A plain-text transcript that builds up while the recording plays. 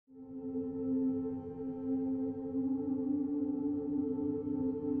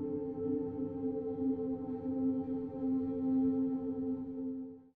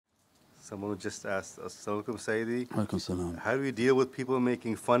Someone just asked, Assalamu alaikum Sayyidi. Alaikum salam. How do you deal with people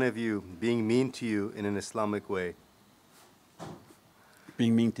making fun of you, being mean to you in an Islamic way?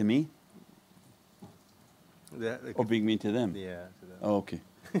 Being mean to me? Or being mean to them? Yeah, to them. Oh, okay.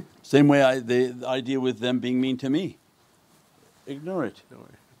 Same way I deal with them being mean to me. Ignore it. Don't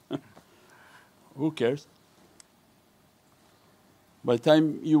worry. Who cares? By the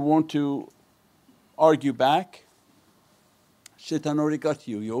time you want to argue back, shaitan already got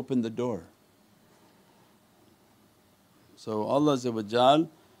you, you open the door. So Allah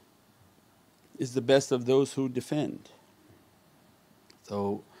is the best of those who defend.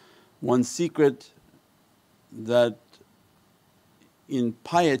 So one secret that in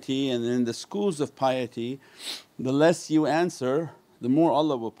piety and in the schools of piety, the less you answer, the more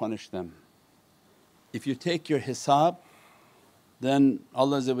Allah will punish them. If you take your hisab, then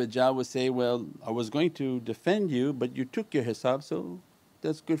Allah will say, well, I was going to defend you but you took your hisab, so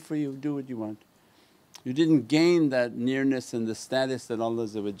that's good for you, do what you want. You didn't gain that nearness and the status that Allah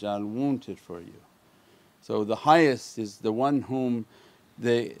wanted for you. So the highest is the one whom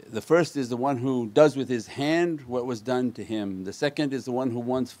the first is the one who does with his hand what was done to him. The second is the one who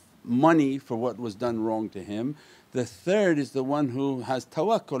wants money for what was done wrong to him. The third is the one who has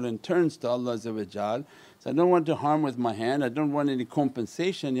tawakkul and turns to Allah. So I don't want to harm with my hand, I don't want any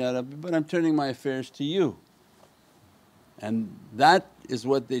compensation Ya Rabbi, but I'm turning my affairs to you. And that is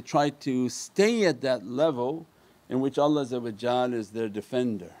what they try to stay at, that level in which Allah is their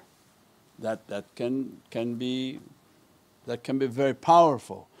defender. That can be very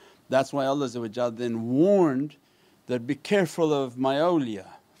powerful. That's why Allah then warned that, be careful of my awliya,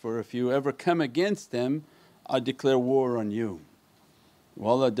 for if you ever come against them I declare war on you.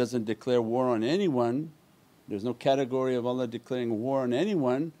 Well, Allah doesn't declare war on anyone, there's no category of Allah declaring war on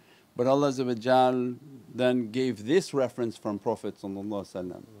anyone, but Allah then gave this reference from Prophet.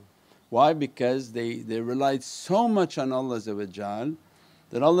 Why? Because they relied so much on Allah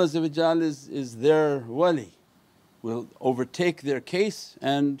that Allah is their wali, will overtake their case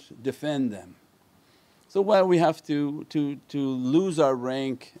and defend them. So why we have to lose our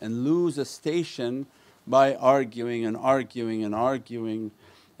rank and lose a station by arguing and arguing and arguing,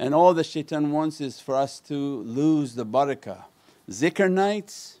 and all the shaitan wants is for us to lose the barakah. Zikr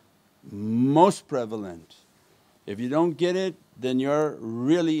nights most prevalent. If you don't get it then you're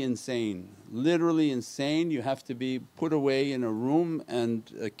really insane, literally insane. You have to be put away in a room and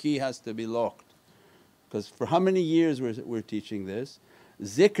a key has to be locked. Because for how many years we're teaching this,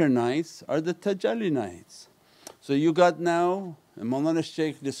 zikr nights are the tajalli nights. So you got now, and Mawlana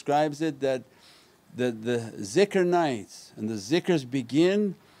Shaykh describes it, that the zikr nights and the zikrs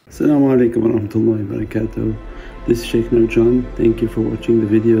begin. As-salamu alaykum wa rahmatullahi wa barakatuh. This is Shaykh Nurjan. Thank you for watching the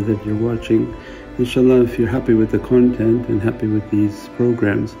video that you're watching. Inshallah, if you're happy with the content and happy with these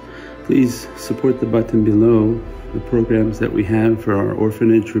programs, please support the button below, the programs that we have for our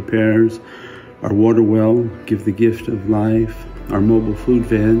orphanage repairs, our water well, Give the Gift of Life, our mobile food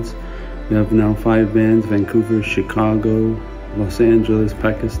vans. We have now 5 vans: Vancouver, Chicago, Los Angeles,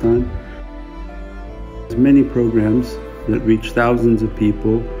 Pakistan. There's many programs that reach thousands of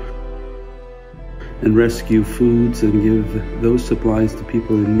people and rescue foods and give those supplies to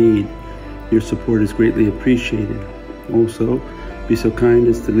people in need. Your support is greatly appreciated. Also, be so kind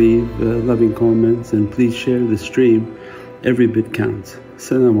as to leave loving comments and please share the stream. Every bit counts.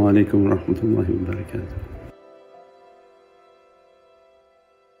 As-salamu alaykum wa rahmatullahi wa barakatuh.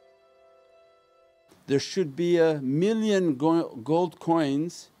 There should be 1 million gold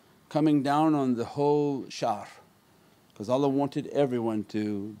coins coming down on the whole shahr, because Allah wanted everyone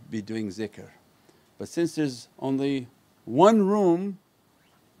to be doing zikr. But since there's only one room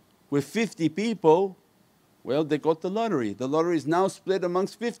with 50 people, well, they got the lottery. The lottery is now split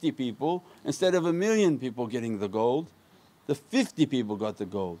amongst 50 people. Instead of 1 million people getting the gold, the 50 people got the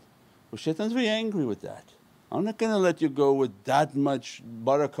gold. Well, shaitan's very angry with that. I'm not going to let you go with that much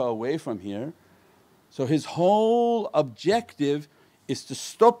barakah away from here. So his whole objective is to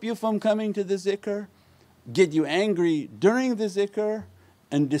stop you from coming to the zikr, get you angry during the zikr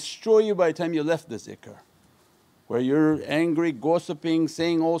and destroy you by the time you left the zikr. Where you're angry, gossiping,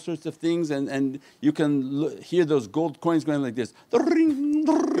 saying all sorts of things, and you can hear those gold coins going like this, ring,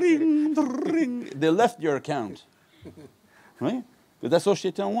 ring, ring. They left your account, right? But that's what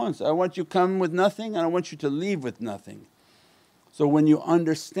shaitan wants. I want you to come with nothing and I want you to leave with nothing. So when you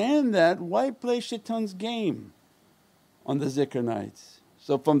understand that, why play shaitan's game on the zikr nights?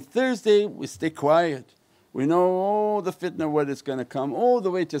 So from Thursday we stay quiet. We know all the fitna what is going to come, all the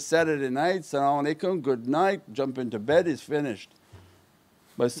way to Saturday night, Salaamu Alaikum, good night, jump into bed, is finished.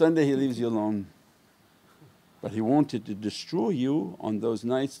 By Sunday he leaves you alone. but he wanted to destroy you on those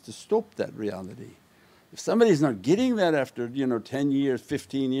nights to stop that reality. If somebody's not getting that after 10 years,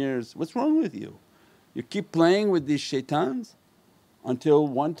 15 years, what's wrong with you? You keep playing with these shaitans until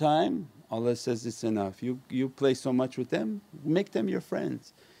one time Allah says, it's enough. You play so much with them, make them your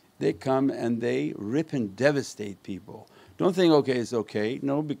friends. They come and they rip and devastate people. Don't think, okay, it's okay.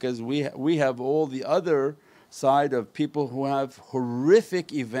 No, because we have all the other side of people who have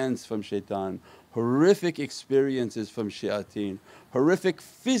horrific events from shaitan, horrific experiences from shayateen, horrific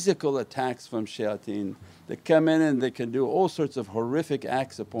physical attacks from shayateen. They come in and they can do all sorts of horrific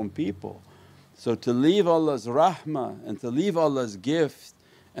acts upon people. So to leave Allah's rahmah and to leave Allah's gift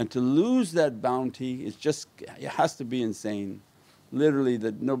and to lose that bounty, it has to be insane. Literally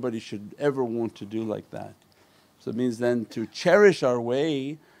that nobody should ever want to do like that. So it means then to cherish our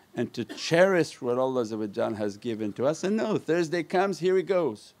way and to cherish what Allah has given to us, and no, Thursday comes, here he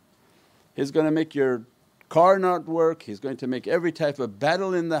goes. He's going to make your car not work, he's going to make every type of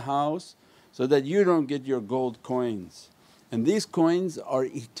battle in the house so that you don't get your gold coins. And these coins are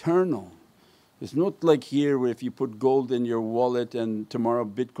eternal. It's not like here where if you put gold in your wallet and tomorrow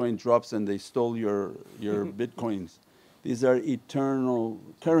Bitcoin drops and they stole your Bitcoins. These are eternal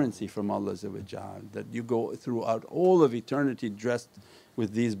currency from Allah that you go throughout all of eternity dressed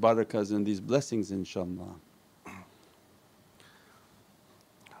with these barakas and these blessings, inshaAllah.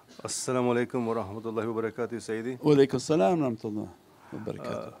 As-salamu alaykum wa rahmatullahi wa barakatuh, Sayyidi. Wa alaykum as-salam wa rahmatullahi wa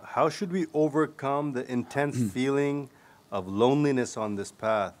barakatuh. How should we overcome the intense feeling of loneliness on this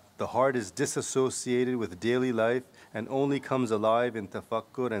path? The heart is disassociated with daily life and only comes alive in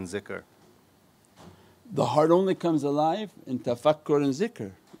tafakkur and zikr. The heart only comes alive in tafakkur and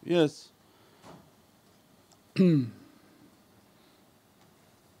zikr, yes.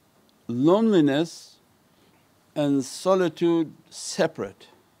 Loneliness and solitude separate.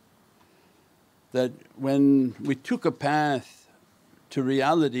 That when we took a path to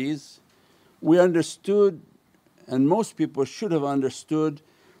realities, we understood, and most people should have understood,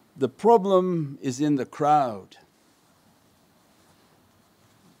 the problem is in the crowd.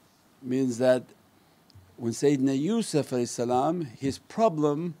 Means that when Sayyidina Yusuf his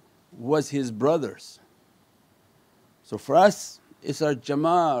problem was his brothers. So for us it's our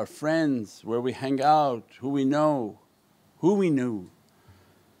jama'ah, our friends, where we hang out, who we know, who we knew.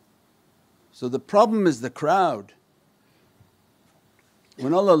 So the problem is the crowd.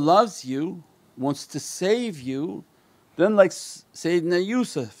 When Allah loves you, wants to save you, then like Sayyidina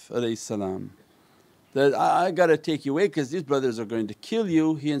Yusuf that I got to take you away because these brothers are going to kill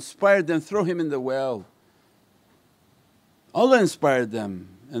you. He inspired them, throw him in the well. Allah inspired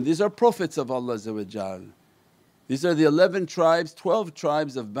them, and these are prophets of Allah. These are the 11 tribes, 12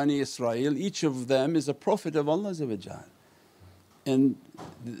 tribes of Bani Israel, each of them is a prophet of Allah. And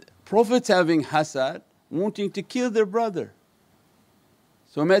prophets having hasad, wanting to kill their brother.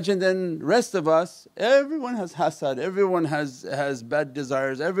 So imagine then rest of us, everyone has hasad, everyone has bad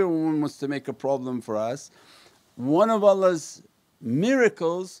desires, everyone wants to make a problem for us. One of Allah's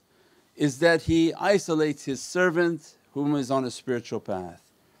miracles is that He isolates His servant whom is on a spiritual path.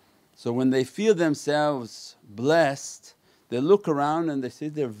 So when they feel themselves blessed, they look around and they say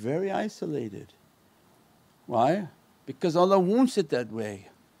they're very isolated. Why? Because Allah wants it that way.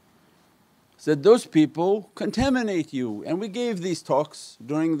 Said those people contaminate you, and we gave these talks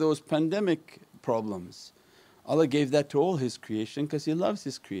during those pandemic problems. Allah gave that to all His creation because He loves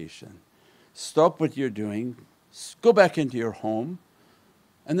His creation. Stop what you're doing, go back into your home,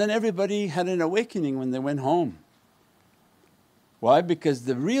 and then everybody had an awakening when they went home. Why? Because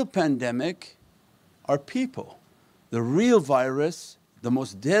the real pandemic are people. The real virus, the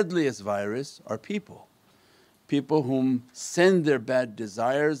most deadliest virus are people. People whom send their bad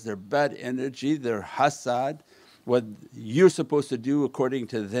desires, their bad energy, their hasad, what you're supposed to do according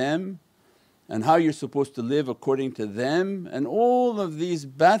to them and how you're supposed to live according to them, and all of these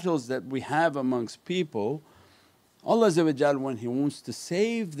battles that we have amongst people. Allah when He wants to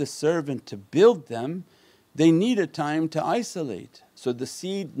save the servant to build them, they need a time to isolate. So the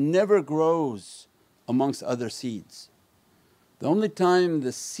seed never grows amongst other seeds. The only time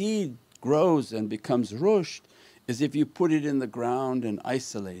the seed grows and becomes rushd is if you put it in the ground and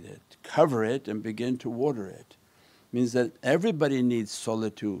isolate it, cover it and begin to water it. Means that everybody needs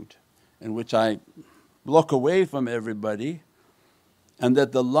solitude, in which I block away from everybody, and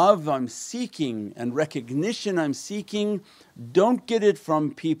that the love I'm seeking and recognition I'm seeking, don't get it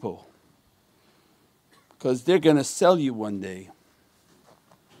from people because they're going to sell you one day.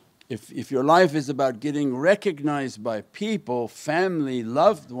 If your life is about getting recognized by people, family,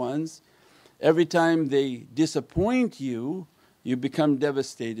 loved ones, every time they disappoint you, you become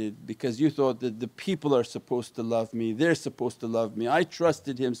devastated because you thought that the people are supposed to love me, they're supposed to love me, I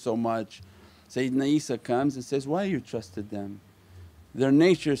trusted him so much. Sayyidina Isa comes and says, why you trusted them? Their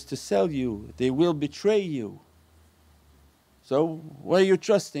nature is to sell you, they will betray you. So why are you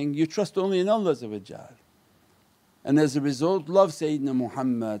trusting? You trust only in Allah. And as a result love Sayyidina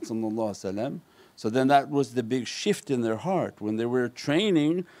Muhammad. So then that was the big shift in their heart. When they were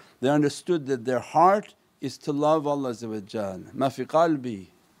training they understood that their heart is to love Allah. Ma fi qalbi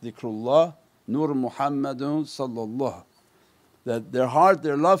dhikrullah nur Muhammadun sallallahu. That their heart,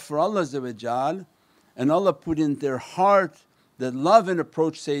 their love for Allah, and Allah put in their heart that love and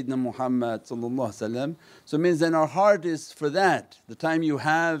approach Sayyidina Muhammad. So it means then our heart is for that. The time you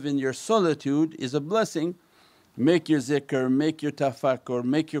have in your solitude is a blessing. Make your zikr, make your tafakkur,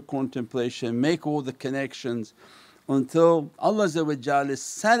 make your contemplation, make all the connections until Allah is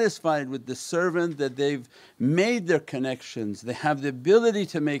satisfied with the servant that they've made their connections. They have the ability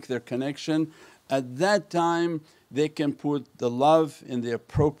to make their connection. At that time they can put the love in the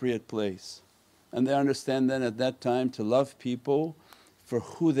appropriate place. And they understand then at that time to love people for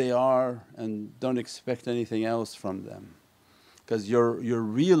who they are and don't expect anything else from them. Because your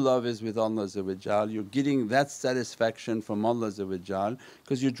real love is with Allah, you're getting that satisfaction from Allah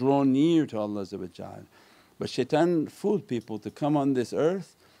because you draw near to Allah. But shaitan fooled people to come on this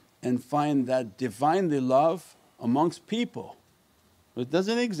earth and find that Divinely love amongst people. It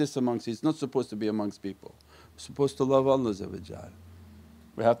doesn't exist amongst, it's not supposed to be amongst people. We're supposed to love Allah.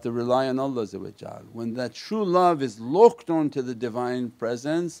 We have to rely on Allah. When that true love is locked onto the Divine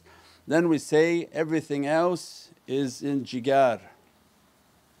Presence, then we say everything else is in jigar,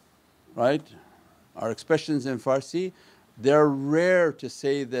 right? Our expressions in Farsi, they're rare to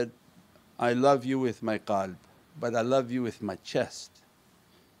say that, I love you with my qalb, but I love you with my chest.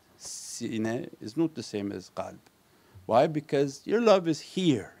 Sine is not the same as qalb. Why? Because your love is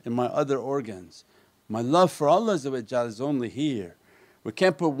here in my other organs. My love for Allah is only here. We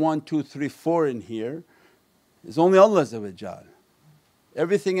can't put 1, 2, 3, 4 in here, it's only Allah.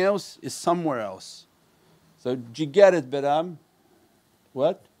 Everything else is somewhere else. So, jigarat baram,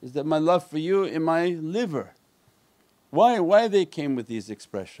 what? Is that my love for you in my liver. Why they came with these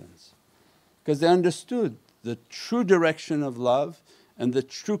expressions? Because they understood the true direction of love and the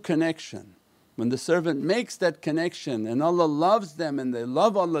true connection. When the servant makes that connection and Allah loves them and they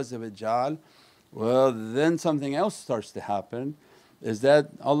love Allah, well then something else starts to happen, is that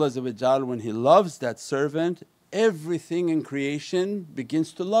Allah when He loves that servant, everything in creation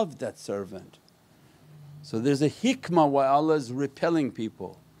begins to love that servant. So there's a hikmah why Allah is repelling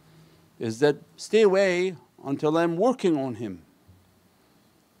people, is that stay away until I'm working on him.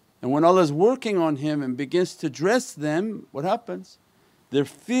 And when Allah is working on him and begins to dress them, what happens? They're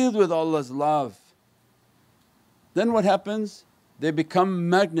filled with Allah's love. Then what happens? They become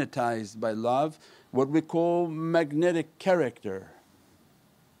magnetized by love, what we call magnetic character.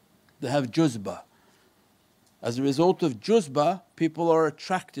 They have juzbah. As a result of juzbah, people are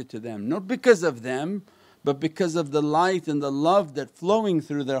attracted to them, not because of them but because of the light and the love that flowing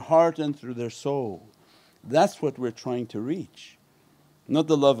through their heart and through their soul. That's what we're trying to reach, not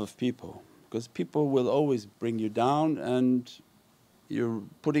the love of people, because people will always bring you down and you're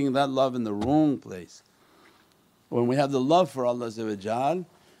putting that love in the wrong place. When we have the love for Allah,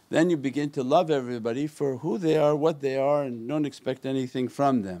 then you begin to love everybody for who they are, what they are, and don't expect anything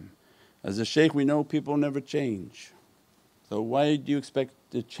from them. As a shaykh we know people never change, so why do you expect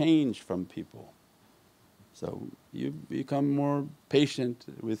to change from people? So you become more patient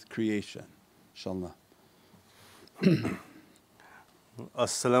with creation, inshaAllah.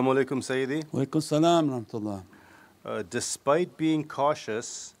 As-salamu alaykum Sayyidi. Walaykum salam rahmatullah. Despite being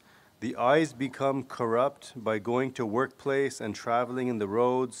cautious, the eyes become corrupt by going to workplace and traveling in the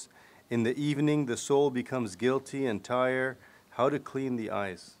roads. In the evening the soul becomes guilty and tired. How to clean the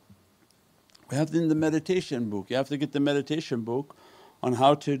eyes? We have in the meditation book, you have to get the meditation book on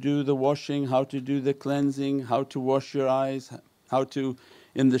how to do the washing, how to do the cleansing, how to wash your eyes, how to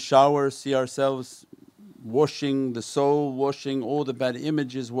in the shower see ourselves washing the soul, washing all the bad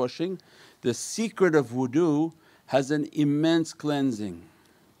images, washing. The secret of wudu has an immense cleansing.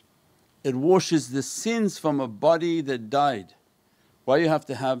 It washes the sins from a body that died. Why you have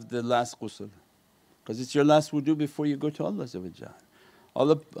to have the last ghusl? Because it's your last wudu before you go to Allah.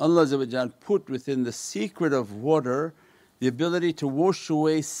 Allah put within the secret of water the ability to wash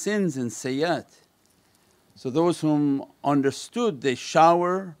away sins and sayyat. So those whom understood, they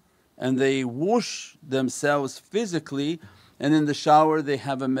shower and they wash themselves physically, and in the shower they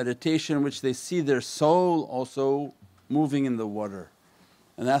have a meditation which they see their soul also moving in the water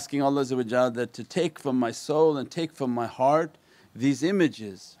and asking Allah that to take from my soul and take from my heart these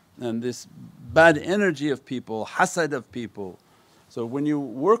images and this bad energy of people, hasad of people. So when you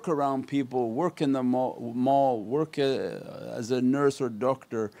work around people, work in the mall, work as a nurse or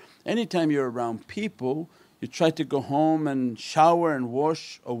doctor, anytime you're around people, you try to go home and shower and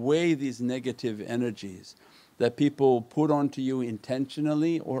wash away these negative energies that people put onto you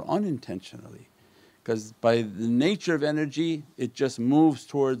intentionally or unintentionally. Because by the nature of energy it just moves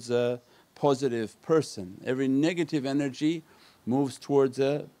towards a positive person. Every negative energy moves towards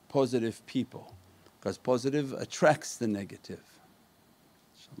a positive people, because positive attracts the negative.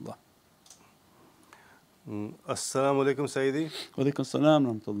 InshaAllah. As-salamu alaykum Sayyidi. Wa alaykum as-salam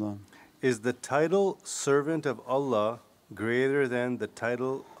wa rahmatullah. Is the title servant of Allah greater than the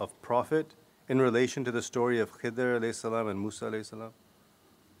title of Prophet in relation to the story of Khidr alayhi salam and Musa alayhi salam?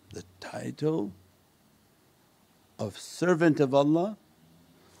 The title of servant of Allah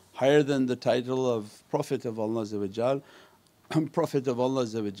higher than the title of Prophet of Allah. Prophet of Allah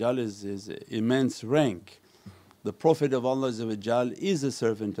is immense rank. The Prophet of Allah is a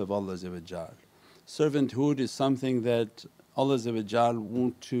servant of Allah. Servanthood is something that Allah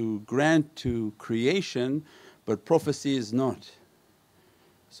want to grant to creation, but prophecy is not.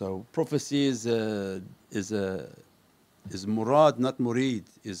 So prophecy is murad, not murid,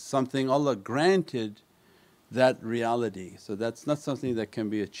 is something Allah granted that reality. So that's not something that can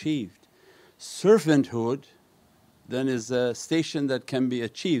be achieved. Servanthood then is a station that can be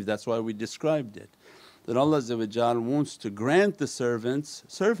achieved, that's why we described it. That Allah wants to grant the servants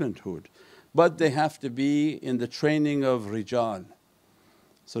servanthood, but they have to be in the training of rijal.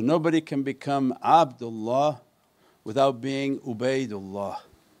 So nobody can become Abdullah without being Ubaydullah,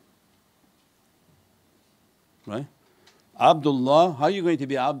 right? Abdullah, how are you going to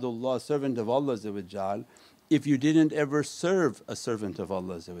be Abdullah, servant of Allah if you didn't ever serve a servant of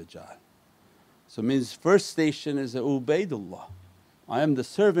Allah? So means first station is Ubaydullah, I am the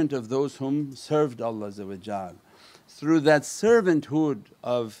servant of those whom served Allah. Through that servanthood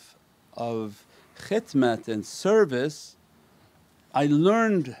of khidmat and service, I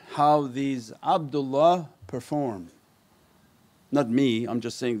learned how these Abdullah perform. Not me, I'm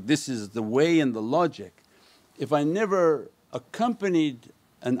just saying this is the way and the logic. If I never accompanied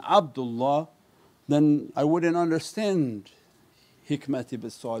an Abdullah, then I wouldn't understand hikmati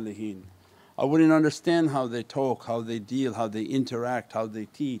bis salihin. I wouldn't understand how they talk, how they deal, how they interact, how they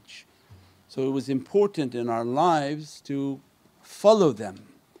teach. So it was important in our lives to follow them.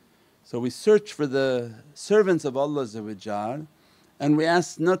 So we search for the servants of Allah and we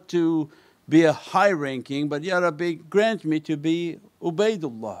ask not to be a high ranking, but Ya Rabbi, grant me to be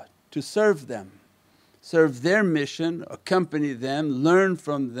Ubaydullah, to serve them, serve their mission, accompany them, learn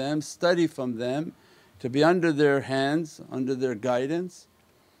from them, study from them, to be under their hands, under their guidance,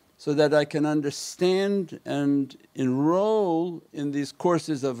 so that I can understand and enroll in these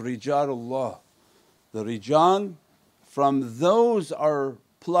courses of Rijalullah. The Rijal, from those are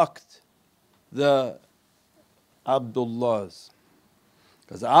plucked the Abdullahs.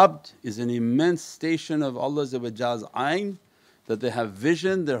 Because Abd is an immense station of Allah's ayn, that they have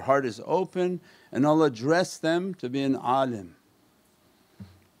vision, their heart is open, and Allah dressed them to be an alim.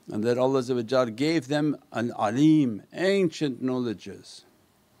 And that Allah gave them an alim, ancient knowledges.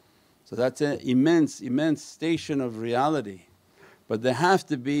 So that's an immense station of reality. But they have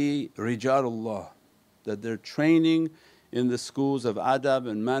to be Rijalullah, that they're training in the schools of adab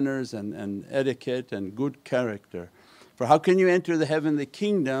and manners and etiquette and good character. For how can you enter the heavenly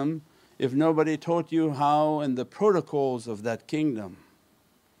kingdom if nobody taught you how and the protocols of that kingdom?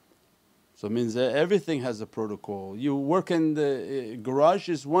 So it means that everything has a protocol. You work in the garage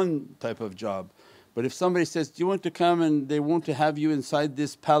is one type of job, but if somebody says, do you want to come and they want to have you inside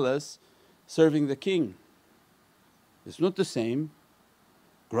this palace serving the king, it's not the same.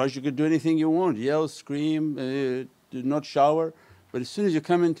 Garage you could do anything you want, yell, scream, do not shower. But as soon as you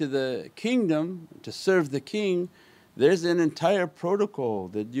come into the kingdom to serve the king, there's an entire protocol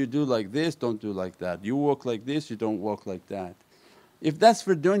that you do like this, don't do like that, you walk like this, you don't walk like that. If that's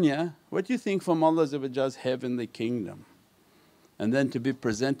for dunya, what do you think from Allah's heavenly kingdom? And then to be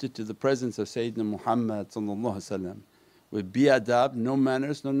presented to the presence of Sayyidina Muhammad with bi-adab, no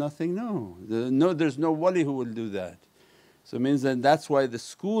manners, no nothing, no. There's no wali who will do that. So it means that that's why the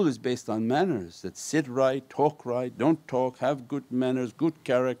school is based on manners, that sit right, talk right, don't talk, have good manners, good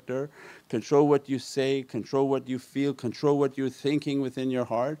character, control what you say, control what you feel, control what you're thinking within your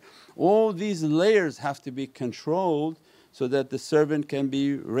heart. All these layers have to be controlled so that the servant can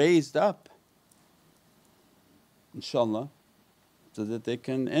be raised up, inshaAllah, so that they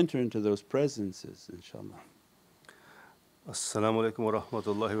can enter into those presences, inshaAllah. Assalamu alaikum wa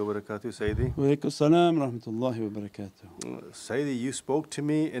rahmatullahi wa barakatuh, Sayyidi. Wa alaikum salam wa rahmatullahi wa barakatuh. Sayyidi, you spoke to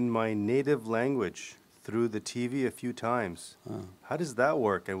me in my native language through the TV a few times. How does that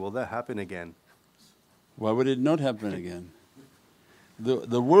work, and will that happen again? Why would it not happen again?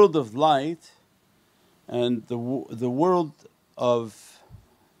 The world of light and the world of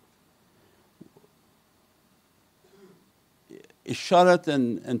isharat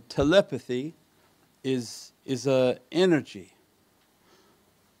and telepathy is a energy.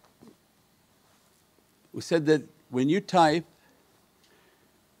 We said that when you type,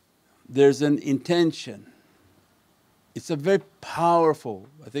 there's an intention. It's a very powerful,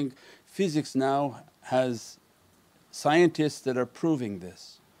 I think physics now has scientists that are proving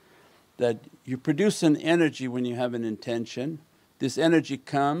this, that you produce an energy when you have an intention. This energy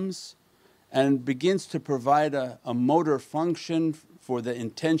comes and begins to provide a motor function for the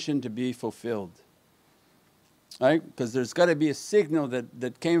intention to be fulfilled, right? Because there's got to be a signal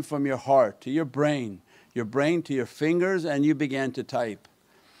that came from your heart to your brain to your fingers, and you began to type.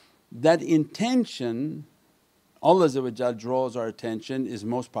 That intention, Allah draws our attention, is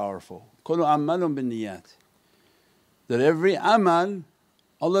most powerful. Kullu amalun binniyat. That every amal,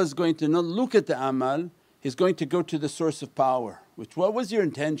 Allah is going to not look at the amal, He's going to go to the source of power. Which, what was your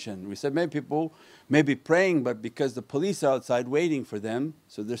intention? We said many people may be praying, but because the police are outside waiting for them,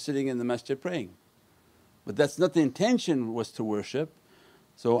 so they're sitting in the masjid praying. But that's not the intention, was to worship.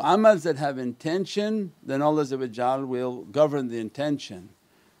 So amals that have intention, then Allah will govern the intention.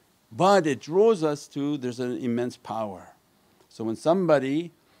 But it draws us to, there's an immense power. So when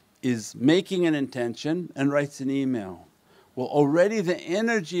somebody is making an intention and writes an email, well already the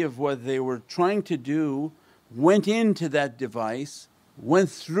energy of what they were trying to do went into that device, went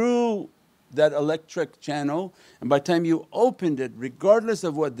through that electric channel, and by the time you opened it, regardless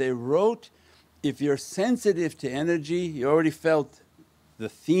of what they wrote, if you're sensitive to energy, you already felt the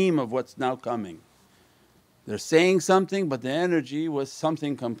theme of what's now coming. They're saying something but the energy was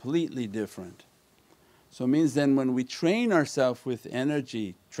something completely different. So it means then when we train ourselves with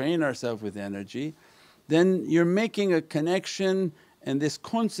energy, then you're making a connection, and this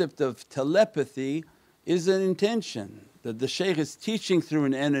concept of telepathy is an intention that the shaykh is teaching through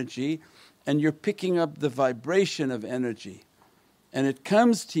an energy, and you're picking up the vibration of energy, and it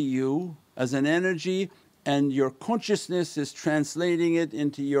comes to you as an energy, and your consciousness is translating it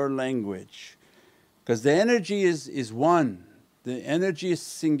into your language. Because the energy is one, the energy is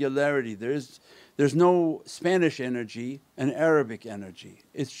singularity. There's no Spanish energy and Arabic energy,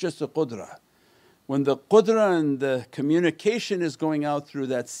 it's just a qudra. When the qudra and the communication is going out through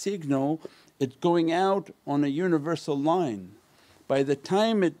that signal, it's going out on a universal line. By the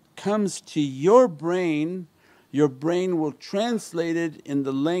time it comes to your brain will translate it in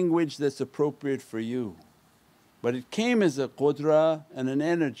the language that's appropriate for you. But it came as a qudra and an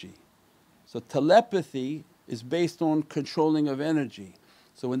energy. So telepathy is based on controlling of energy.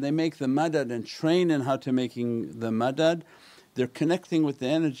 So when they make the madad and train in how to making the madad, they're connecting with the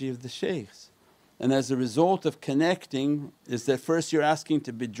energy of the shaykhs. And as a result of connecting is that first you're asking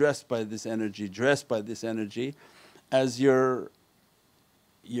to be dressed by this energy, as your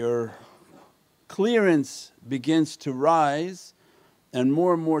clearance begins to rise and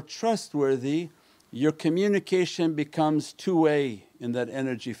more trustworthy, your communication becomes two-way in that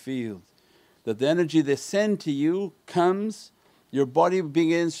energy field. That the energy they send to you comes, your body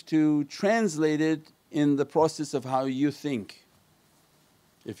begins to translate it in the process of how you think.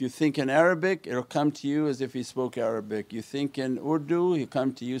 If you think in Arabic, it'll come to you as if he spoke Arabic. You think in Urdu, he'll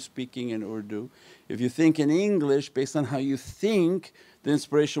come to you speaking in Urdu. If you think in English, based on how you think, the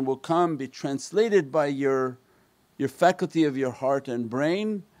inspiration will come, be translated by your faculty of your heart and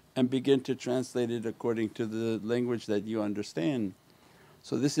brain, and begin to translate it according to the language that you understand.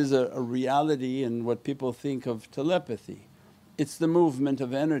 So this is a reality in what people think of telepathy. It's the movement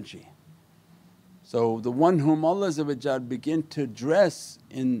of energy. So the one whom Allah begin to dress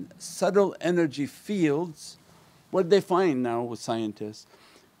in subtle energy fields, what they find now with scientists,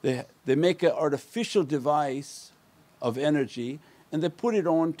 they make an artificial device of energy and they put it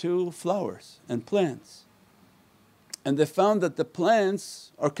onto flowers and plants. And they found that the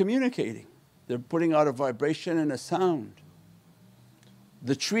plants are communicating, they're putting out a vibration and a sound.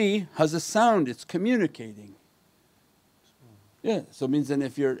 The tree has a sound, it's communicating. Yeah, so it means then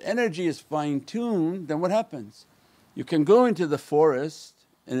if your energy is fine-tuned, then what happens? You can go into the forest,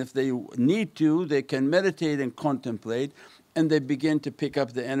 and if they need to they can meditate and contemplate, and they begin to pick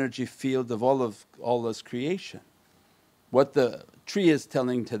up the energy field of all of Allah's creation. What the tree is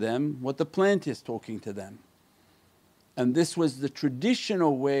telling to them, what the plant is talking to them. And this was the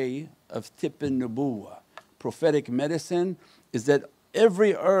traditional way of tip and nubuwah. prophetic medicine is that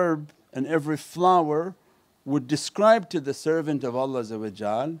every herb and every flower would describe to the servant of Allah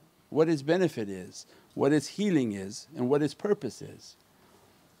what its benefit is, what its healing is and what its purpose is.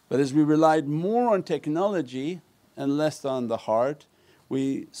 But as we relied more on technology and less on the heart,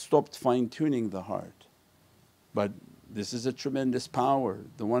 we stopped fine-tuning the heart. But this is a tremendous power.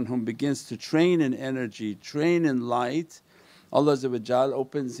 The one who begins to train in energy, train in light, Allah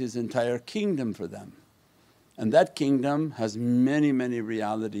opens His entire kingdom for them. And that kingdom has many, many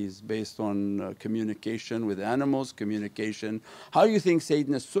realities based on communication with animals, communication. How you think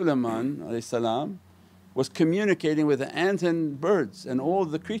Sayyidina Sulaiman was communicating with the ants and birds and all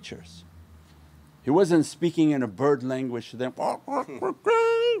the creatures? He wasn't speaking in a bird language to them.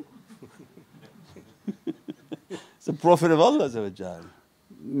 It's the Prophet of Allah,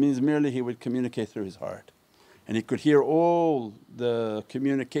 means merely he would communicate through his heart. And he could hear all the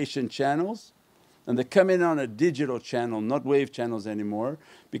communication channels, and they come in on a digital channel, not wave channels anymore,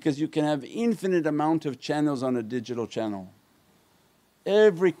 because you can have infinite amount of channels on a digital channel.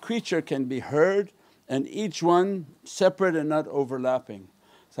 Every creature can be heard and each one separate and not overlapping.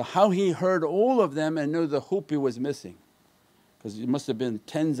 So how he heard all of them and knew the hoop he was missing, because it must have been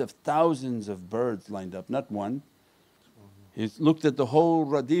tens of thousands of birds lined up, not one. He looked at the whole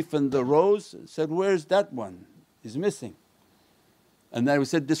radif and the rows, said, where's that one? He's missing. And then we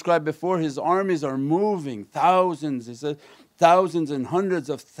said, described before, his armies are moving, thousands. He said, thousands and hundreds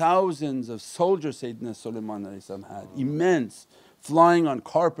of thousands of soldiers Sayyidina Sulaiman had, immense, flying on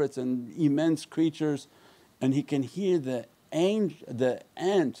carpets and immense creatures. And he can hear the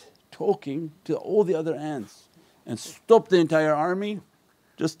ant talking to all the other ants and stop the entire army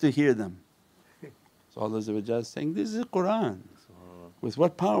just to hear them. So Allah is saying, this is Qur'an. With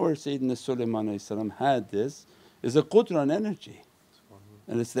what power Sayyidina Sulaiman had this is a qudra and energy.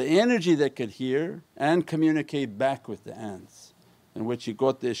 And it's the energy that could hear and communicate back with the ants, in which he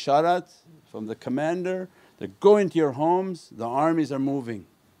got the isharat from the commander that go into your homes, the armies are moving.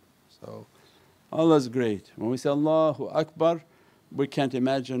 So Allah's great. When we say Allahu Akbar, we can't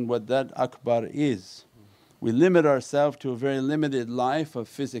imagine what that Akbar is. We limit ourselves to a very limited life of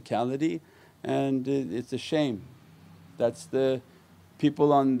physicality, and it's a shame. That's the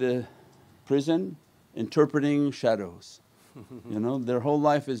people on the prison interpreting shadows. Their whole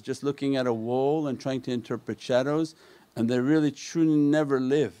life is just looking at a wall and trying to interpret shadows, and they really truly never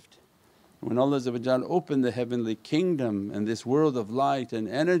lived. When Allah opened the heavenly kingdom and this world of light and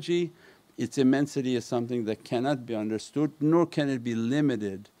energy, its immensity is something that cannot be understood nor can it be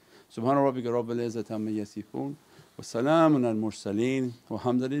limited. Subhana rabbika rabbil izzati amma yasifoon wa salaamun al mursaleen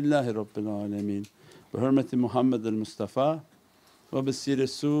walhamdulillahi rabbil alameen bi hurmati Muhammad al-Mustafa wa bi siri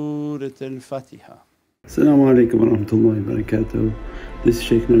Surat al-Fatiha. As-salamu alaykum wa rahmatullahi wa barakatuh. This is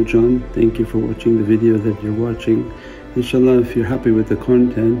Shaykh Nurjan. Thank you for watching the video that you're watching. Inshallah, if you're happy with the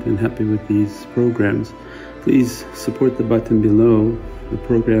content and happy with these programs, please support the button below, the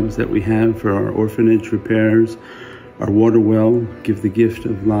programs that we have for our orphanage repairs, our water well, Give the Gift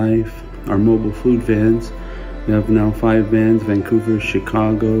of Life, our mobile food vans. We have now 5 vans: Vancouver,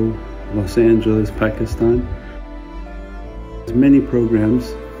 Chicago, Los Angeles, Pakistan. There's many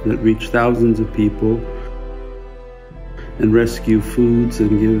programs that reach thousands of people and rescue foods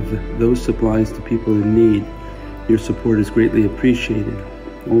and give those supplies to people in need. Your support is greatly appreciated.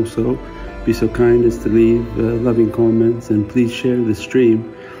 Also, be so kind as to leave loving comments, and please share the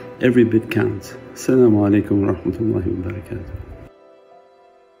stream. Every bit counts. As-salamu alaykum wa rahmatullahi wa barakatuh.